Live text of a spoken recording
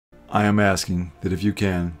I am asking that if you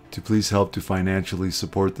can, to please help to financially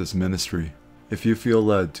support this ministry. If you feel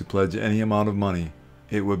led to pledge any amount of money,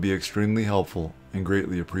 it would be extremely helpful and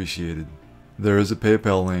greatly appreciated. There is a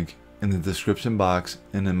PayPal link in the description box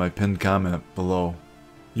and in my pinned comment below.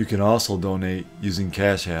 You can also donate using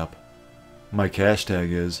Cash App. My cash tag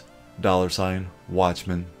is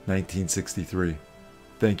 $Watchman1963.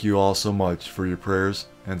 Thank you all so much for your prayers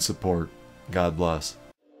and support. God bless.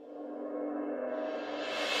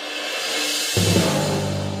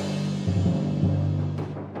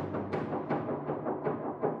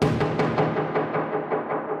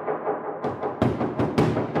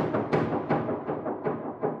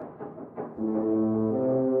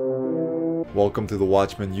 Welcome to the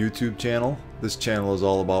Watchman YouTube channel. This channel is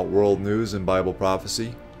all about world news and Bible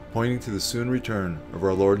prophecy, pointing to the soon return of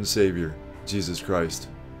our Lord and Savior, Jesus Christ.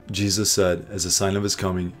 Jesus said, as a sign of his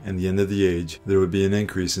coming and the end of the age, there would be an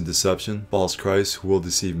increase in deception, false Christs who will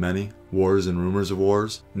deceive many, wars and rumors of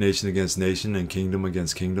wars, nation against nation and kingdom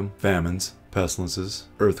against kingdom, famines, pestilences,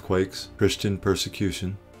 earthquakes, Christian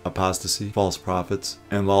persecution, apostasy, false prophets,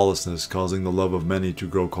 and lawlessness, causing the love of many to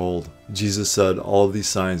grow cold. Jesus said all of these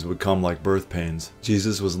signs would come like birth pains.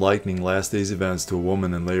 Jesus was likening last days events to a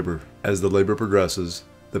woman in labor. As the labor progresses,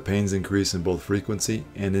 the pains increase in both frequency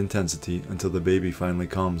and intensity until the baby finally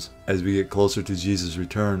comes. As we get closer to Jesus'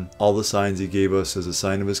 return, all the signs he gave us as a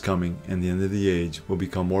sign of his coming and the end of the age will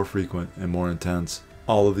become more frequent and more intense.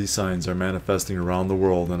 All of these signs are manifesting around the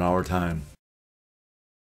world in our time.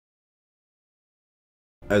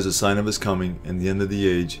 As a sign of his coming and the end of the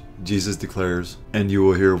age, Jesus declares, "And you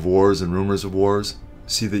will hear of wars and rumors of wars.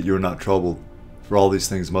 See that you are not troubled, for all these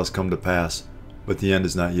things must come to pass, but the end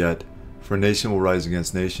is not yet. For nation will rise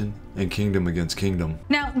against nation, and kingdom against kingdom."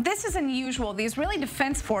 Now, this is unusual. The Israeli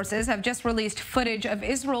Defense Forces have just released footage of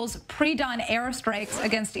Israel's pre-dawn airstrikes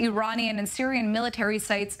against Iranian and Syrian military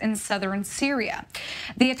sites in southern Syria.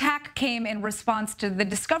 The attack came in response to the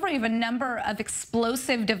discovery of a number of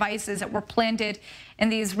explosive devices that were planted in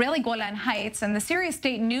the Israeli Golan Heights, and the Syria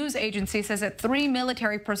State News Agency says that 3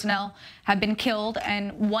 military personnel have been killed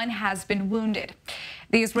and 1 has been wounded.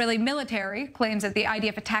 The Israeli military claims that the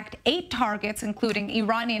IDF attacked 8 targets, including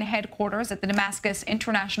Iranian headquarters at the Damascus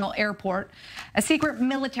International Airport, a secret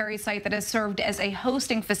military site that has served as a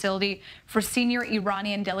hosting facility for senior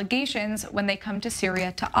Iranian delegations when they come to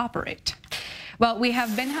Syria to operate. Well, we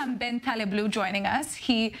have Benham Ben Taleblu joining us.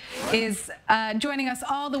 He is joining us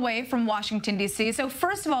all the way from Washington, D.C. So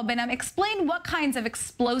first of all, Benham, explain what kinds of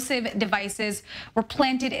explosive devices were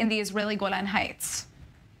planted in the Israeli Golan Heights.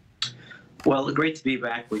 Well, great to be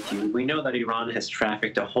back with you. We know that Iran has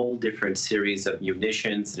trafficked a whole different series of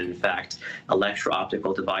munitions and, in fact,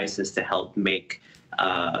 electro-optical devices to help make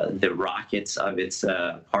the rockets of its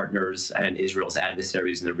partners and Israel's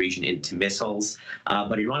adversaries in the region into missiles.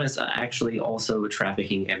 But Iran is actually also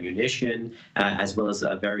trafficking ammunition as well as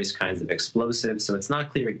various kinds of explosives. So it's not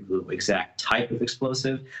clear the exact type of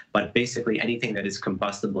explosive, but basically anything that is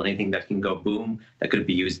combustible, anything that can go boom, that could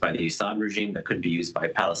be used by the Assad regime, that could be used by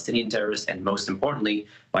Palestinian terrorists, and most importantly,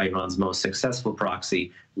 by Iran's most successful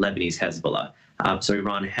proxy, Lebanese Hezbollah. So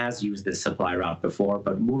Iran has used this supply route before,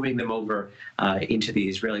 but moving them over into the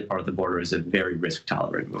Israeli part of the border is a very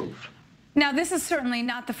risk-tolerant move. Now, this is certainly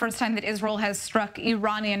not the first time that Israel has struck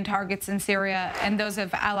Iranian targets in Syria and those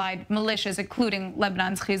of allied militias, including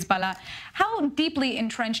Lebanon's Hezbollah. How deeply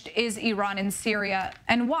entrenched is Iran in Syria,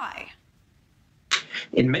 and why?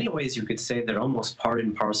 In many ways, you could say they're almost part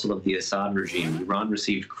and parcel of the Assad regime. Iran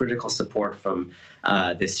received critical support from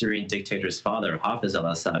the Syrian dictator's father, Hafez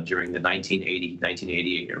al-Assad, during the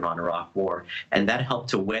 1988 Iran-Iraq War, and that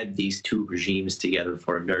helped to wed these two regimes together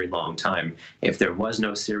for a very long time. If there was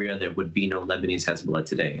no Syria, there would be no Lebanese Hezbollah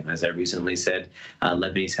today. And as I recently said,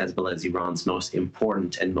 Lebanese Hezbollah is Iran's most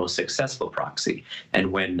important and most successful proxy.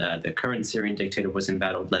 And when the current Syrian dictator was in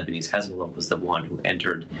battle, Lebanese Hezbollah was the one who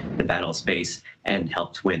entered the battle space and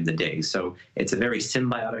helped win the day. So it's a very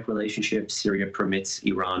symbiotic relationship. Syria permits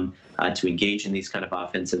Iran to engage in these kind of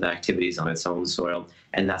offensive activities on its own soil,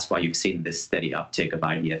 and that's why you've seen this steady uptick of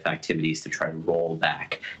IDF activities to try to roll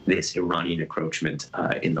back this Iranian encroachment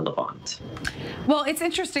in the Levant. Well, it's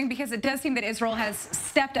interesting because it does seem that Israel has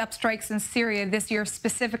stepped up strikes in Syria this year,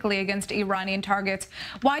 specifically against Iranian targets.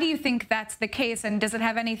 Why do you think that's the case, and does it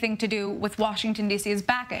have anything to do with Washington, D.C.'s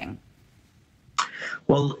backing?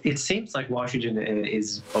 Well, it seems like Washington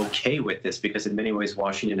is okay with this because in many ways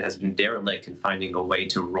Washington has been derelict in finding a way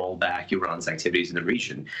to roll back Iran's activities in the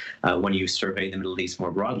region. When you survey the Middle East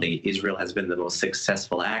more broadly, Israel has been the most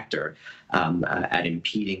successful actor at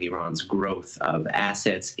impeding Iran's growth of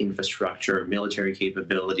assets, infrastructure, military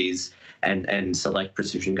capabilities, and select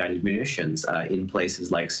precision-guided munitions in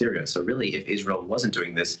places like Syria. So really, if Israel wasn't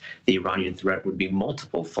doing this, the Iranian threat would be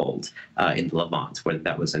multiple-fold in the Levant, whether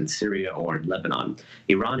that was in Syria or in Lebanon.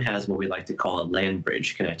 Iran has what we like to call a land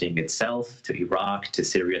bridge connecting itself to Iraq, to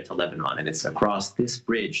Syria, to Lebanon. And it's across this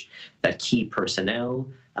bridge that key personnel,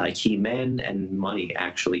 key men, and money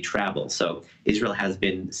actually travel. So Israel has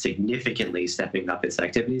been significantly stepping up its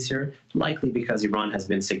activities here, likely because Iran has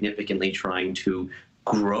been significantly trying to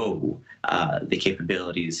grow the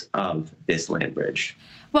capabilities of this land bridge.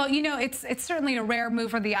 Well, you know, it's certainly a rare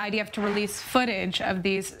move for the IDF to release footage of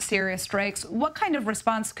these serious strikes. What kind of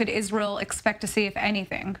response could Israel expect to see, if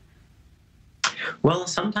anything? Well,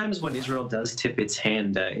 sometimes when Israel does tip its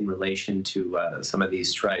hand in relation to some of these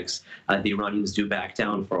strikes, the Iranians do back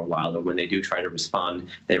down for a while, or when they do try to respond,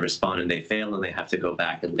 they respond and they fail, and they have to go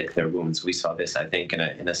back and lick their wounds. We saw this, I think,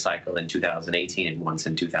 in a cycle in 2018 and once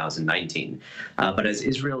in 2019. But as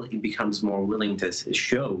Israel becomes more willing to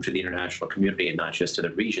show to the international community, and not just to the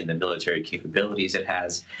region, the military capabilities it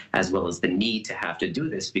has, as well as the need to have to do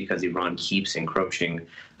this because Iran keeps encroaching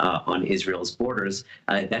on Israel's borders,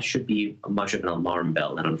 that should be much of an alarm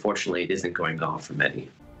bell, and unfortunately it isn't going off for many.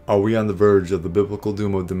 Are we on the verge of the biblical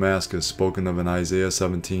doom of Damascus spoken of in Isaiah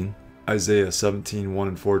 17? Isaiah 17, 1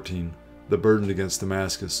 and 14. The burden against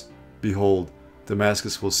Damascus. Behold,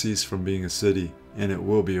 Damascus will cease from being a city, and it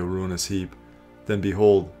will be a ruinous heap. Then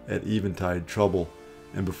behold, at eventide trouble,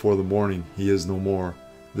 and before the morning he is no more.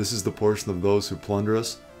 This is the portion of those who plunder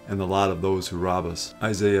us, and the lot of those who rob us.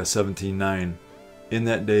 Isaiah 17, 9. In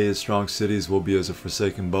that day his strong cities will be as a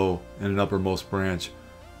forsaken bow and an uppermost branch,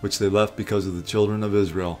 which they left because of the children of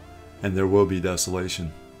Israel, and there will be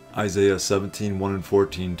desolation. Isaiah 17, 1 and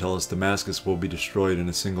 14 tell us Damascus will be destroyed in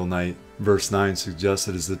a single night. Verse 9 suggests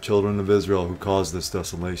it is the children of Israel who caused this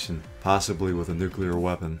desolation, possibly with a nuclear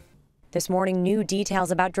weapon. This morning, new details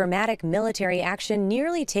about dramatic military action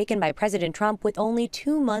nearly taken by President Trump with only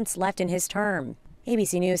 2 months left in his term.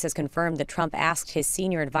 ABC News has confirmed that Trump asked his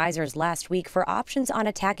senior advisors last week for options on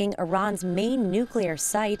attacking Iran's main nuclear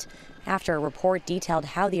site after a report detailed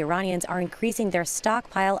how the Iranians are increasing their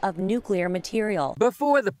stockpile of nuclear material.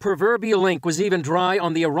 Before the proverbial ink was even dry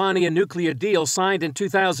on the Iranian nuclear deal signed in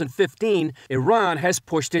 2015, Iran has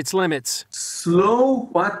pushed its limits.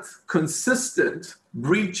 Slow but consistent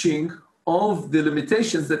breaching of the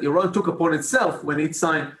limitations that Iran took upon itself when it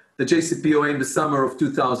signed the JCPOA in the summer of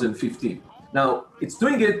 2015. Now, it's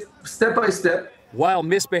doing it step by step. While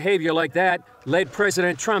misbehavior like that led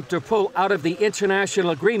President Trump to pull out of the international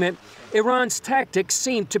agreement, Iran's tactics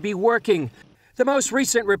seem to be working. The most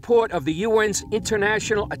recent report of the UN's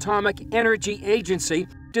International Atomic Energy Agency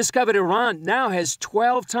discovered Iran now has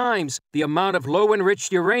 12 times the amount of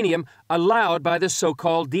low-enriched uranium allowed by the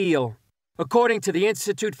so-called deal. According to the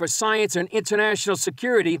Institute for Science and International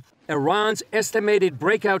Security, Iran's estimated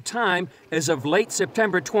breakout time as of late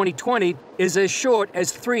September 2020 is as short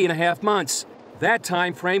as 3.5 months. That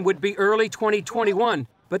time frame would be early 2021,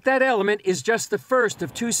 but that element is just the first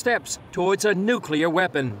of 2 steps towards a nuclear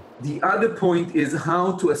weapon. The other point is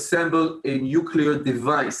how to assemble a nuclear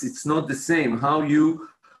device. It's not the same. How you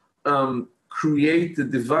create the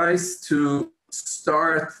device to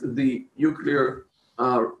start the nuclear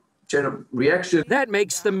reaction. That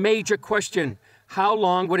makes the major question. How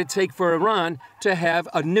long would it take for Iran to have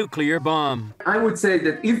a nuclear bomb? I would say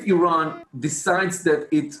that if Iran decides that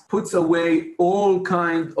it puts away all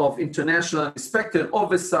kind of international respected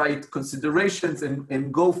oversight considerations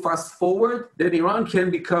and go fast forward, then Iran can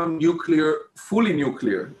become nuclear, fully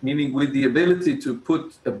nuclear, meaning with the ability to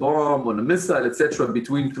put a bomb on a missile, etc.,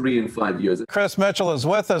 between 3 and 5 years. Chris Mitchell is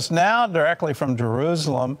with us now, directly from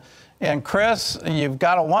Jerusalem. And Chris, you've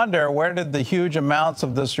got to wonder, where did the huge amounts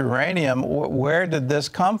of this uranium, where did this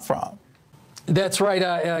come from? That's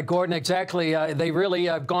right, Gordon, exactly. They really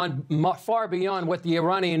have gone far beyond what the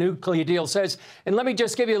Iranian nuclear deal says. And let me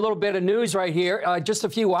just give you a little bit of news right here. Just a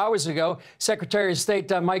few hours ago, Secretary of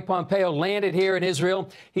State Mike Pompeo landed here in Israel.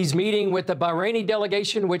 He's meeting with the Bahraini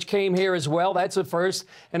delegation, which came here as well. That's a first.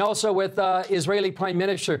 And also with Israeli Prime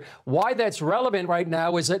Minister. Why that's relevant right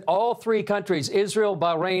now is that all 3 countries, Israel,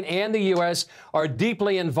 Bahrain, and the U.S., are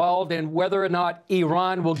deeply involved in whether or not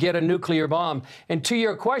Iran will get a nuclear bomb. And to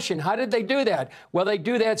your question, how did they do that? that? Well, they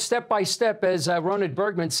do that step by step, as Ronald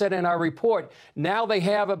Bergman said in our report. Now they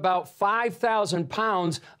have about 5,000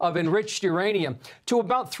 pounds of enriched uranium to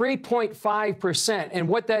about 3.5%. And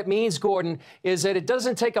what that means, Gordon, is that it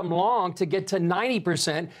doesn't take them long to get to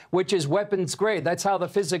 90%, which is weapons grade. That's how the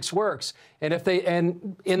physics works.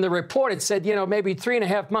 And in the report, it said, maybe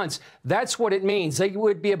 3.5 months. That's what it means. They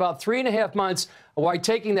would be about 3.5 months while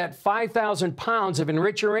taking that 5,000 pounds of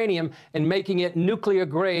enriched uranium and making it nuclear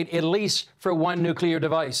grade, at least for one nuclear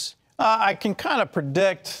device. I can kind of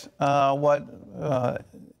predict what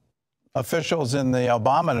officials in the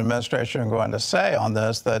Obama administration are going to say on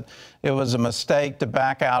this, that it was a mistake to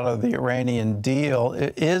back out of the Iranian deal.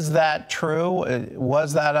 Is that true?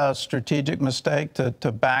 Was that a strategic mistake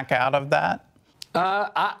to back out of that?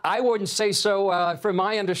 I wouldn't say so from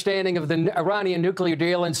my understanding of the Iranian nuclear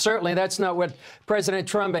deal, and certainly that's not what President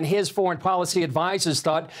Trump and his foreign policy advisors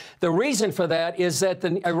thought. The reason for that is that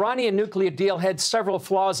the Iranian nuclear deal had several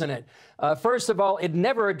flaws in it. First of all, it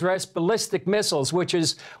never addressed ballistic missiles, which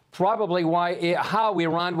is probably how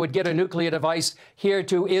Iran would get a nuclear device here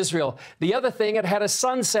to Israel. The other thing, it had a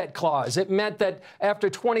sunset clause. It meant that after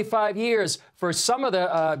 25 years, for some of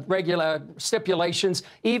the regular stipulations,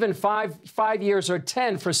 even five years or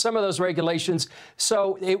 10 for some of those regulations,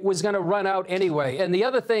 so it was going to run out anyway. And the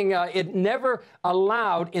other thing, it never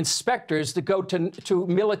allowed inspectors to go to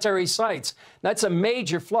military sites. That's a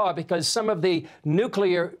major flaw, because some of the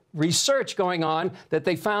nuclear research going on that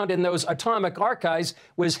they found in those atomic archives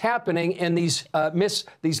was happening in these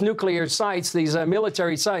nuclear sites, these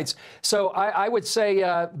military sites. So I would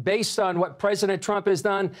say, based on what President Trump has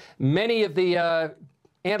done, many of the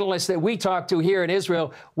analysts that we talk to here in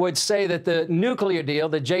Israel would say that the nuclear deal,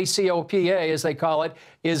 the JCPOA as they call it,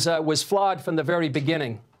 was flawed from the very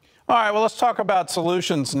beginning. All right, well, let's talk about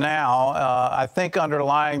solutions now. I think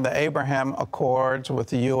underlying the Abraham Accords with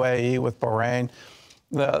the UAE, with Bahrain,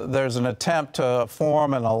 there's an attempt to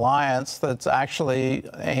form an alliance that's actually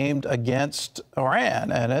aimed against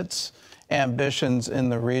Iran and its ambitions in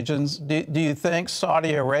the regions. Do you think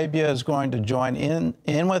Saudi Arabia is going to join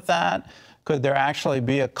in with that? Could there actually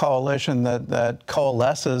be a coalition that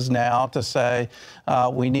coalesces now to say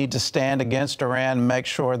we need to stand against Iran and make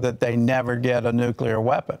sure that they never get a nuclear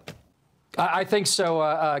weapon? I think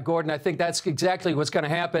so, Gordon. I think that's exactly what's going to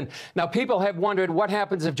happen. Now, people have wondered what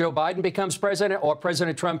happens if Joe Biden becomes president or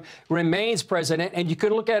President Trump remains president. And you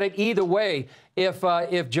could look at it either way. If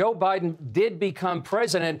Joe Biden did become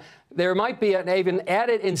president, there might be an even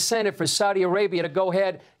added incentive for Saudi Arabia to go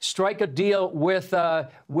ahead, strike a deal with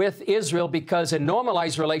Israel, because and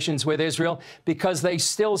normalize relations with Israel, because they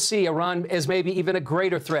still see Iran as maybe even a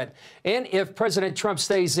greater threat. And if President Trump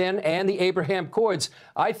stays in, and the Abraham Accords,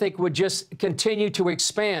 I think, would just continue to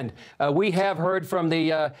expand. We have heard from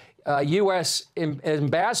the U.S.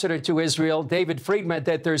 ambassador to Israel, David Friedman,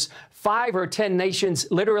 that there's 5 or 10 nations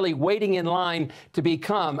literally waiting in line to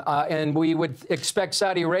become, and we would expect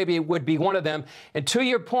Saudi Arabia would be one of them. And to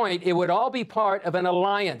your point, it would all be part of an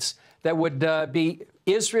alliance that would be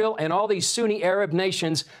Israel and all these Sunni Arab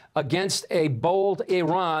nations against a bold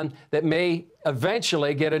Iran that may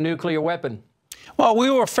eventually get a nuclear weapon. Well, we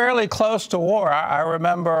were fairly close to war. I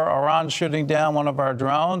remember Iran shooting down one of our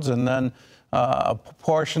drones and then a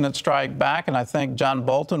proportionate strike back, and I think John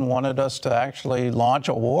Bolton wanted us to actually launch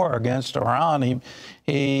a war against Iran.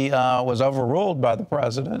 He was overruled by the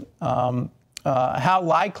president. How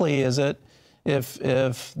likely is it,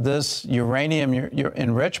 if this uranium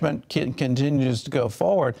enrichment continues to go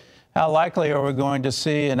forward, how likely are we going to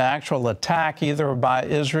see an actual attack either by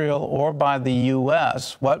Israel or by the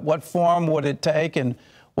U.S.? What form would it take, and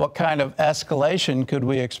what kind of escalation could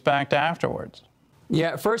we expect afterwards?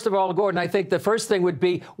 Yeah, first of all, Gordon, I think the first thing would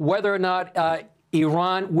be whether or not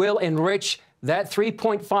Iran will enrich that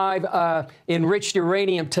 3.5 enriched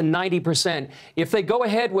uranium to 90%. If they go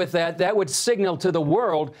ahead with that, that would signal to the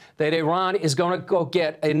world that Iran is going to go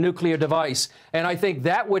get a nuclear device. And I think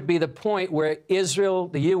that would be the point where Israel,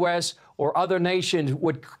 the U.S., or other nations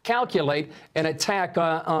would calculate an attack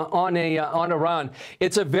on Iran.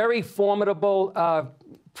 It's a very formidable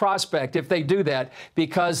prospect if they do that,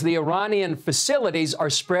 because the Iranian facilities are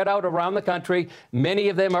spread out around the country. Many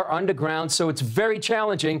of them are underground, so it's very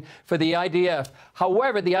challenging for the IDF.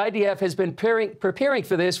 However, the IDF has been preparing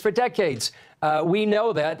for this for decades. We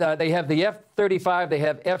know that they have the F-35, they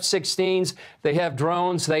have F-16s, they have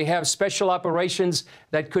drones, they have special operations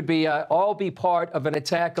that could be all be part of an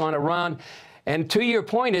attack on Iran. And to your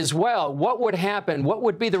point as well, what would happen? What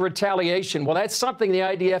would be the retaliation? Well, that's something the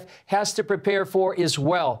IDF has to prepare for as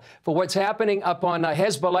well. For what's happening up on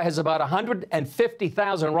Hezbollah has about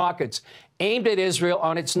 150,000 rockets aimed at Israel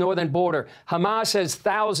on its northern border. Hamas has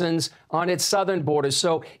thousands on its southern border.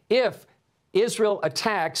 So if Israel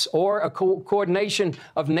attacks or a coordination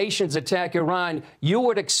of nations attack Iran, you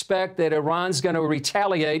would expect that Iran's going to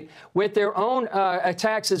retaliate with their own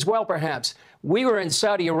attacks as well, perhaps. We were in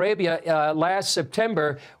Saudi Arabia last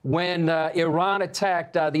September when Iran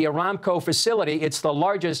attacked the Aramco facility. It's the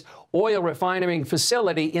largest oil refining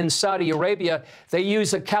facility in Saudi Arabia. They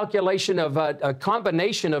use a calculation of a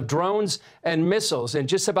combination of drones and missiles. In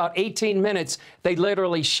just about 18 minutes, they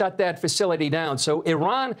literally shut that facility down. So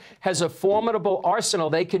Iran has a formidable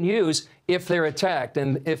arsenal they can use if they're attacked.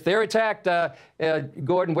 And if they're attacked,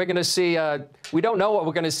 Gordon, we're going to see, we don't know what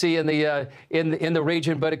we're going to see in the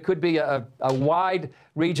region, but it could be a wide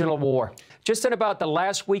regional war. Just in about the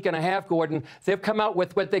last week and a half, Gordon, they've come out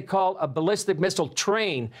with what they call a ballistic missile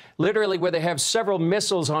train, literally where they have several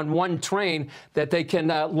missiles on one train that they can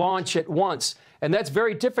launch at once. And that's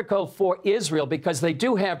very difficult for Israel because they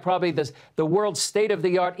do have probably the world's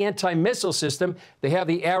state-of-the-art anti-missile system. They have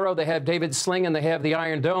the Arrow, they have David's Sling, and they have the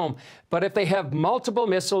Iron Dome. But if they have multiple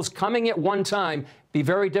missiles coming at one time, be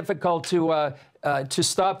very difficult to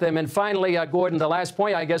stop them. And finally, Gordon, the last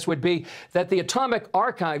point, I guess, would be that the atomic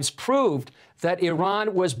archives proved that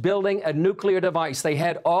Iran was building a nuclear device. They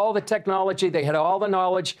had all the technology, they had all the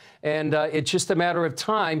knowledge, and it's just a matter of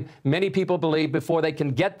time, many people believe, before they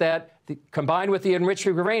can get that, combined with the enriched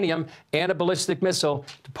uranium and a ballistic missile,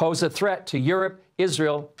 to pose a threat to Europe,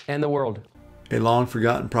 Israel, and the world. A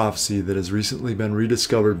long-forgotten prophecy that has recently been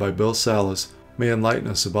rediscovered by Bill Salas may enlighten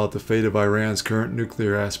us about the fate of Iran's current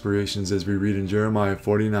nuclear aspirations as we read in Jeremiah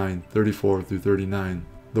 49:34-39.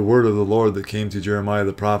 The word of the Lord that came to Jeremiah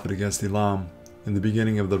the prophet against Elam in the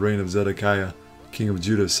beginning of the reign of Zedekiah, king of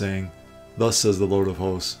Judah, saying, Thus says the Lord of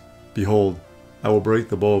hosts, Behold, I will break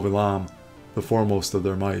the bow of Elam, the foremost of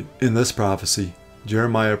their might. In this prophecy,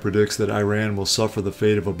 Jeremiah predicts that Iran will suffer the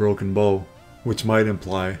fate of a broken bow, which might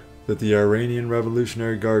imply that the Iranian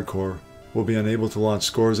Revolutionary Guard Corps will be unable to launch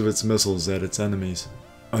scores of its missiles at its enemies.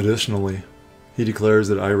 Additionally, he declares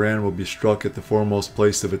that Iran will be struck at the foremost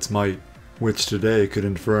place of its might, which today could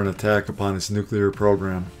infer an attack upon its nuclear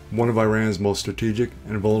program. One of Iran's most strategic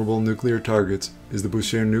and vulnerable nuclear targets is the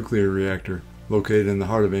Bushehr nuclear reactor, located in the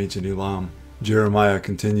heart of ancient Elam. Jeremiah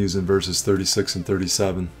continues in verses 36 and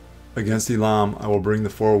 37. Against Elam I will bring the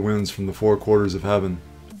four winds from the four quarters of heaven,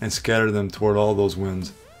 and scatter them toward all those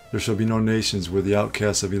winds. There shall be no nations where the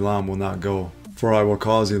outcasts of Elam will not go. For I will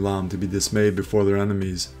cause Elam to be dismayed before their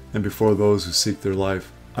enemies, and before those who seek their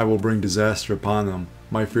life. I will bring disaster upon them,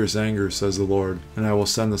 my fierce anger, says the Lord, and I will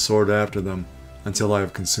send the sword after them, until I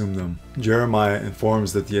have consumed them. Jeremiah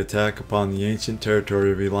informs that the attack upon the ancient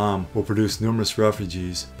territory of Elam will produce numerous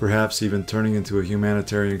refugees, perhaps even turning into a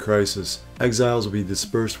humanitarian crisis. Exiles will be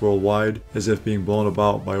dispersed worldwide, as if being blown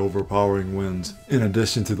about by overpowering winds. In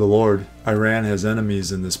addition to the Lord, Iran has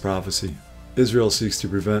enemies in this prophecy. Israel seeks to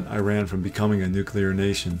prevent Iran from becoming a nuclear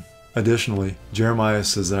nation. Additionally, Jeremiah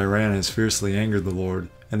says that Iran has fiercely angered the Lord,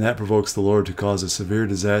 and that provokes the Lord to cause a severe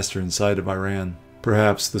disaster inside of Iran.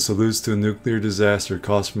 Perhaps this alludes to a nuclear disaster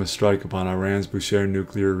caused from a strike upon Iran's Bushehr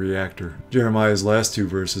nuclear reactor. Jeremiah's last two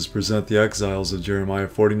verses present the exiles of Jeremiah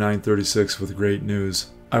 49:36 with great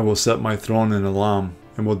news. I will set my throne in Elam,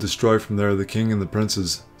 and will destroy from there the king and the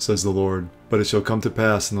princes, says the Lord. But it shall come to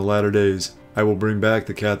pass in the latter days, I will bring back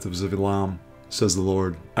the captives of Elam, says the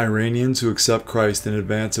Lord. Iranians who accept Christ in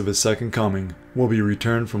advance of his second coming will be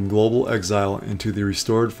returned from global exile into the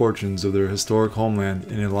restored fortunes of their historic homeland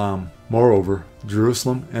in Elam. Moreover,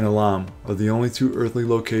 Jerusalem and Elam are the only two earthly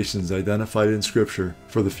locations identified in Scripture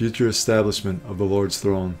for the future establishment of the Lord's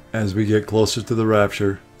throne. As we get closer to the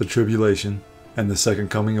rapture, the tribulation, and the second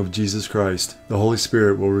coming of Jesus Christ, the Holy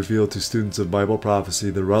Spirit will reveal to students of Bible prophecy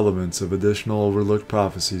the relevance of additional overlooked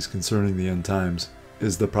prophecies concerning the end times.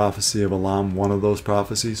 Is the prophecy of Elam one of those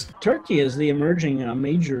prophecies? Turkey is the emerging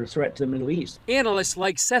major threat to the Middle East. Analysts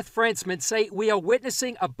like Seth Frantzman say we are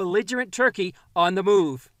witnessing a belligerent Turkey on the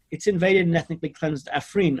move. It's invaded and ethnically cleansed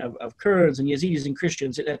Afrin of Kurds and Yazidis and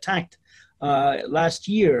Christians. It attacked last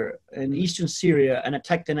year in eastern Syria and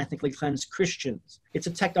attacked and ethnically cleansed Christians. It's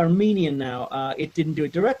attacked Armenia now. It didn't do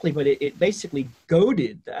it directly, but it basically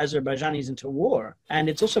goaded the Azerbaijanis into war. And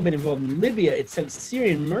it's also been involved in Libya. It sent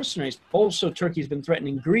Syrian mercenaries. Also, Turkey's been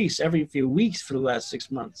threatening Greece every few weeks for the last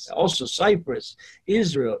 6 months. Also, Cyprus,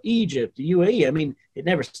 Israel, Egypt, the UAE. I mean, it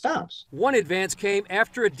never stops. One advance came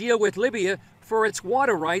after a deal with Libya for its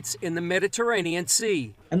water rights in the Mediterranean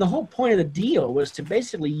Sea. And the whole point of the deal was to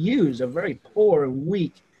basically use a very poor and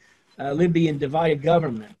weak Libyan divided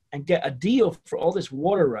government and get a deal for all this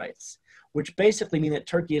water rights, which basically mean that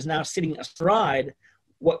Turkey is now sitting astride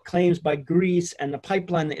what claims by Greece and the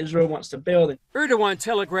pipeline that Israel wants to build. Erdogan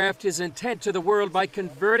telegraphed his intent to the world by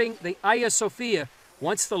converting the Hagia Sophia,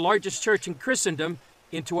 once the largest church in Christendom,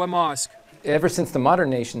 into a mosque. Ever since the modern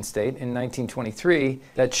nation state in 1923,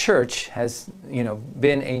 that church has,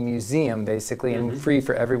 been a museum basically and free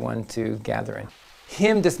for everyone to gather in.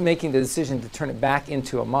 Him just making the decision to turn it back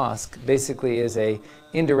into a mosque basically is a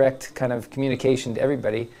indirect kind of communication to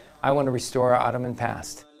everybody. I want to restore our Ottoman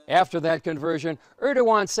past. After that conversion,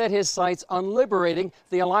 Erdogan set his sights on liberating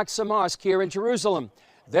the Al-Aqsa Mosque here in Jerusalem.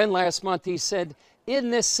 Then last month he said,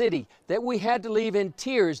 in this city that we had to leave in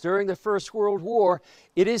tears during the First World War,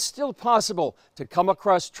 it is still possible to come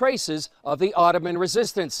across traces of the Ottoman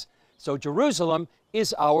resistance. So Jerusalem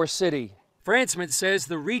is our city. Franzman says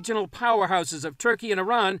the regional powerhouses of Turkey and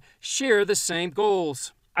Iran share the same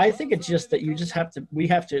goals. I think it's just that we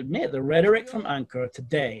have to admit the rhetoric from Ankara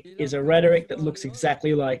today is a rhetoric that looks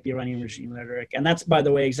exactly like the Iranian regime rhetoric. And that's, by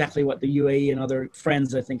the way, exactly what the UAE and other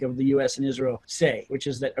friends, I think, of the US and Israel say, which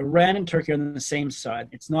is that Iran and Turkey are on the same side.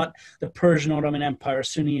 It's not the Persian Ottoman Empire,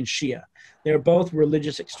 Sunni and Shia. They're both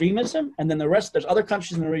religious extremism. And then there's other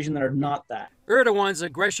countries in the region that are not that. Erdogan's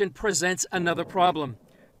aggression presents another problem.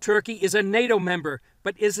 Turkey is a NATO member,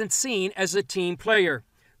 but isn't seen as a team player.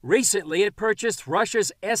 Recently, it purchased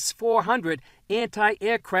Russia's S-400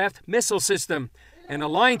 anti-aircraft missile system and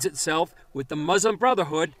aligns itself with the Muslim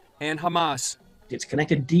Brotherhood and Hamas. It's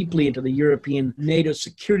connected deeply into the European NATO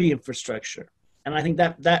security infrastructure. And I think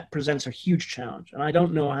that presents a huge challenge. And I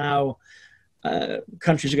don't know how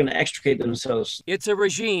countries are going to extricate themselves. It's a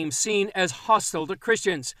regime seen as hostile to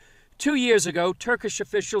Christians. 2 years ago, Turkish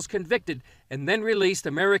officials convicted and then released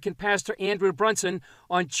American pastor Andrew Brunson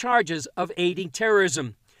on charges of aiding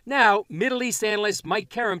terrorism. Now, Middle East analyst Mike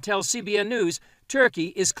Karam tells CBN News Turkey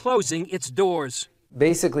is closing its doors.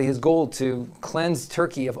 Basically, his goal to cleanse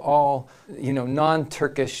Turkey of all,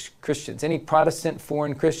 non-Turkish Christians. Any Protestant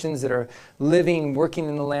foreign Christians that are living, working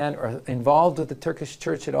in the land or involved with the Turkish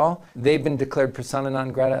church at all, they've been declared persona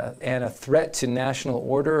non grata and a threat to national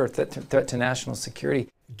order or threat to national security.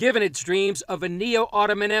 Given its dreams of a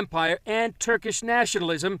neo-Ottoman empire and Turkish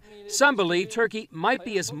nationalism, some believe Turkey might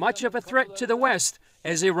be as much of a threat to the West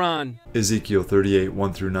as Iran. Ezekiel 38,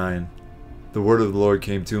 1-9. The word of the Lord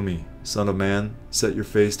came to me, Son of man, set your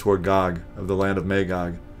face toward Gog of the land of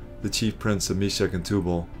Magog, the chief prince of Meshech and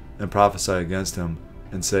Tubal, and prophesy against him,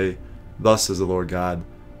 and say, Thus says the Lord God,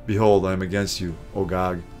 Behold, I am against you, O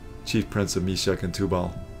Gog, chief prince of Meshech and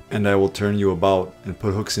Tubal, and I will turn you about and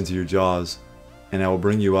put hooks into your jaws, and I will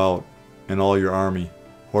bring you out, and all your army,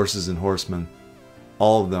 horses and horsemen,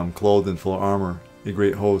 all of them clothed in full armor, a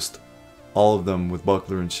great host, all of them with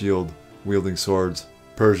buckler and shield, wielding swords.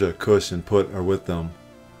 Persia, Cush, and Put are with them,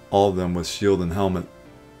 all of them with shield and helmet.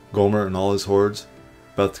 Gomer and all his hordes,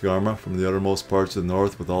 Beth-Garma from the uttermost parts of the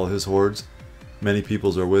north with all his hordes. Many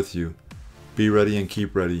peoples are with you. Be ready and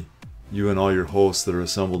keep ready, you and all your hosts that are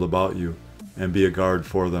assembled about you, and be a guard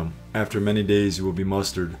for them. After many days you will be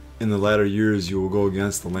mustered. In the latter years you will go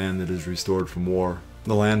against the land that is restored from war,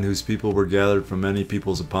 the land whose people were gathered from many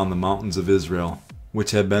peoples upon the mountains of Israel,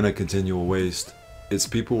 which had been a continual waste. Its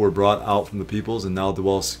people were brought out from the peoples and now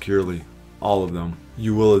dwell securely, all of them.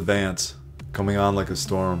 You will advance, coming on like a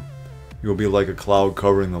storm. You will be like a cloud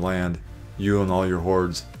covering the land, you and all your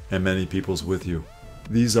hordes, and many peoples with you.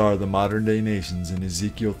 These are the modern day nations in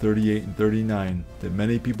Ezekiel 38 and 39 that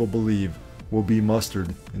many people believe will be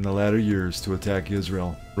mustered in the latter years to attack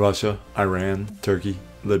Israel: Russia, Iran, Turkey,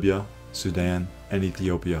 Libya, Sudan, and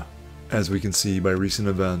Ethiopia. As we can see by recent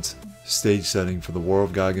events, stage setting for the war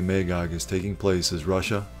of Gog and Magog is taking place as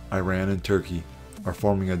Russia, Iran, and Turkey are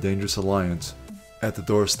forming a dangerous alliance at the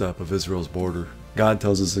doorstep of Israel's border. God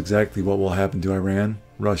tells us exactly what will happen to Iran,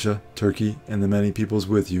 Russia, Turkey, and the many peoples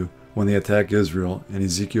with you when they attack Israel in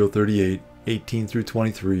Ezekiel 38,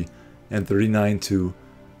 18-23, and 39,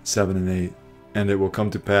 7 and 8. And it will come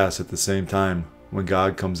to pass at the same time, when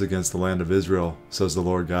God comes against the land of Israel, says the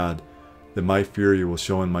Lord God, that my fury will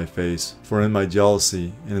show in my face. For in my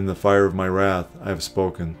jealousy and in the fire of my wrath I have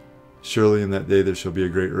spoken. Surely in that day there shall be a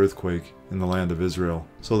great earthquake in the land of Israel,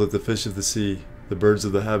 so that the fish of the sea, the birds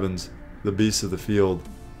of the heavens, the beasts of the field,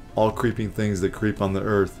 all creeping things that creep on the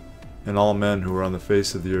earth, and all men who are on the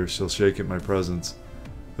face of the earth shall shake at my presence.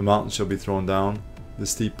 The mountains shall be thrown down, the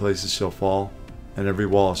steep places shall fall, and every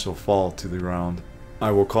wall shall fall to the ground.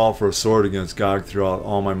 I will call for a sword against Gog throughout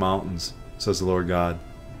all my mountains, says the Lord God.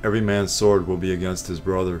 Every man's sword will be against his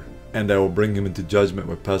brother, And I will bring him into judgment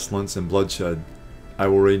with pestilence and bloodshed. I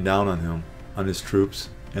will rain down on him, on his troops,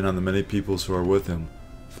 and on the many peoples who are with him,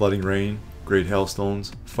 flooding rain, great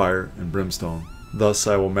hailstones, fire, and brimstone. Thus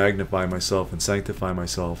I will magnify myself and sanctify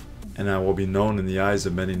myself, and I will be known in the eyes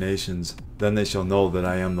of many nations. Then they shall know that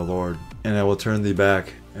I am the Lord. And I will turn thee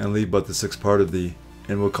back, and leave but the sixth part of thee,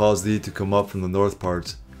 and will cause thee to come up from the north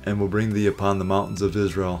parts, and will bring thee upon the mountains of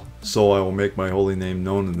Israel. So I will make my holy name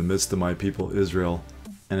known in the midst of my people Israel,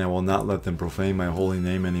 and I will not let them profane my holy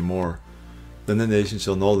name any more. Then the nations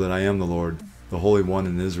shall know that I am the Lord, the Holy One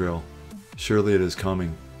in Israel. Surely it is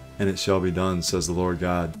coming, and it shall be done, says the Lord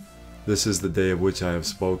God. This is the day of which I have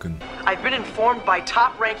spoken. I've been informed by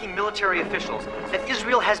top-ranking military officials that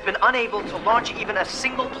Israel has been unable to launch even a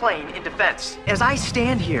single plane in defense. As I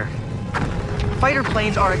stand here, fighter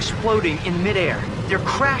planes are exploding in midair. They're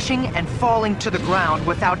crashing and falling to the ground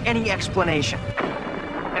without any explanation.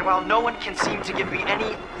 And while no one can seem to give me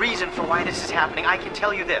any reason for why this is happening, I can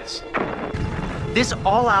tell you this. This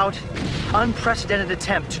all-out, unprecedented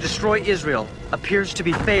attempt to destroy Israel appears to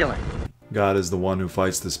be failing. God is the one who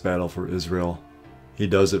fights this battle for Israel. He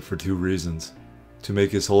does it for two reasons. To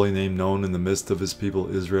make his holy name known in the midst of his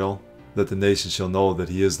people Israel, that the nations shall know that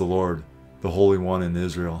he is the Lord, the Holy One in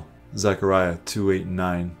Israel. Zechariah 2:8 and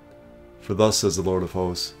 9. For thus says the Lord of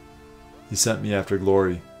hosts, He sent me after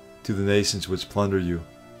glory to the nations which plunder you.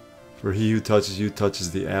 For he who touches you touches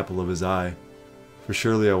the apple of his eye. For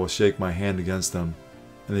surely I will shake my hand against them,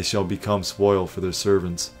 and they shall become spoil for their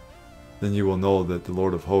servants. Then you will know that the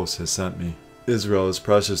Lord of hosts has sent me. Israel is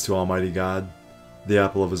precious to Almighty God, the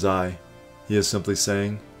apple of his eye. He is simply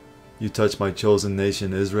saying, you touch my chosen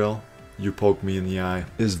nation Israel, you poke me in the eye.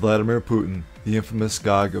 Is Vladimir Putin the infamous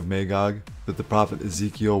Gog of Magog that the prophet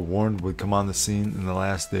Ezekiel warned would come on the scene in the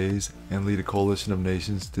last days and lead a coalition of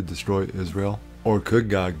nations to destroy Israel? Or could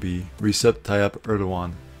Gog be Recep Tayyip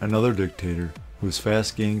Erdogan, another dictator who is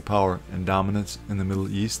fast gaining power and dominance in the Middle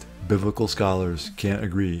East? Biblical scholars can't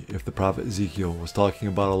agree if the prophet Ezekiel was talking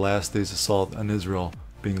about a last days assault on Israel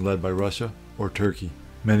being led by Russia or Turkey.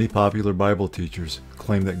 Many popular Bible teachers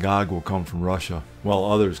claim that Gog will come from Russia, while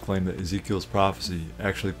others claim that Ezekiel's prophecy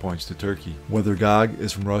actually points to Turkey. Whether Gog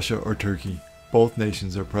is from Russia or Turkey, both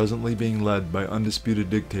nations are presently being led by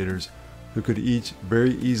undisputed dictators who could each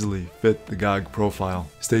very easily fit the Gog profile.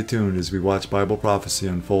 Stay tuned as we watch Bible prophecy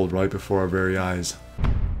unfold right before our very eyes.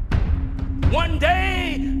 One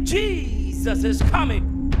day, Jesus is coming.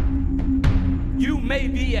 You may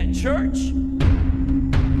be at church.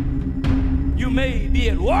 You may be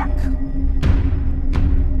at work.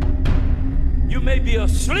 You may be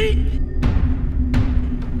asleep.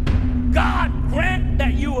 God grant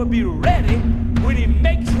that you will be ready when He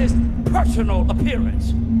makes His personal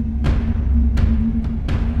appearance.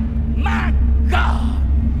 My God,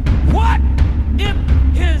 what if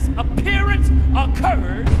His appearance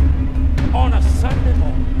occurs on a Sunday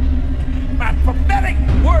morning? My prophetic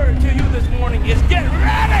word to you this morning is get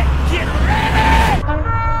ready! Get ready!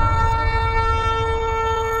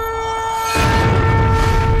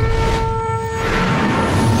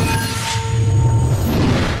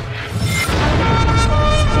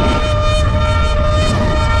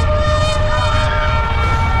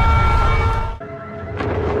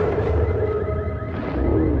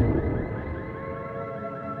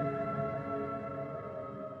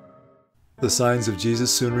 The signs of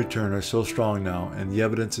Jesus' soon return are so strong now, and the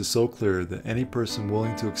evidence is so clear that any person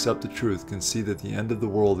willing to accept the truth can see that the end of the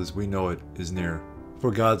world as we know it is near.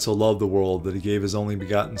 For God so loved the world that He gave His only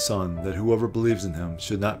begotten Son, that whoever believes in Him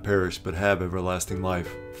should not perish but have everlasting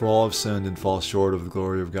life. For all have sinned and fall short of the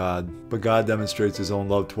glory of God. But God demonstrates His own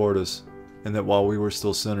love toward us, and that while we were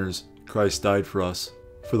still sinners, Christ died for us.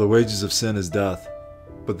 For the wages of sin is death,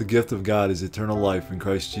 but the gift of God is eternal life in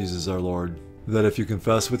Christ Jesus our Lord. That if you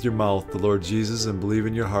confess with your mouth the Lord Jesus and believe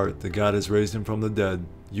in your heart that God has raised Him from the dead,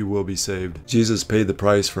 you will be saved. Jesus paid the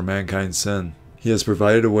price for mankind's sin. He has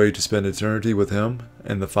provided a way to spend eternity with Him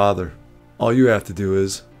and the Father. All you have to do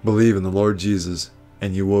is believe in the Lord Jesus,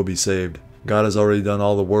 and you will be saved. God has already done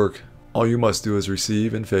all the work. All you must do is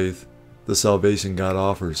receive in faith the salvation God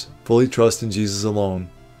offers. Fully trust in Jesus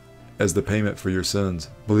alone as the payment for your sins.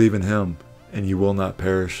 Believe in Him, and you will not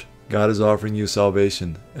perish. God is offering you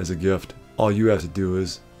salvation as a gift. All you have to do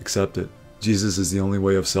is accept it. Jesus is the only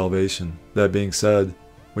way of salvation. That being said,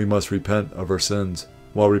 we must repent of our sins.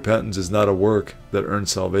 While repentance is not a work that earns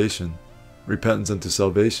salvation, repentance unto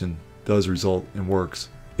salvation does result in works.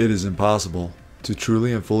 It is impossible to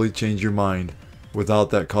truly and fully change your mind without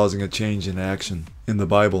that causing a change in action. In the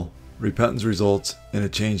Bible, repentance results in a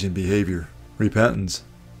change in behavior. Repentance,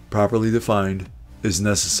 properly defined, is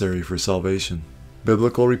necessary for salvation.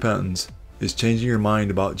 Biblical repentance is changing your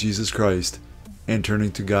mind about Jesus Christ and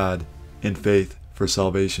turning to God in faith for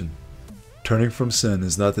salvation. Turning from sin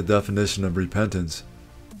is not the definition of repentance,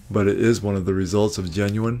 but it is one of the results of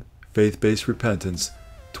genuine, faith-based repentance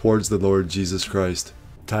towards the Lord Jesus Christ.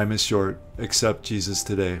 Time is short. Accept Jesus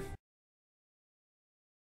today.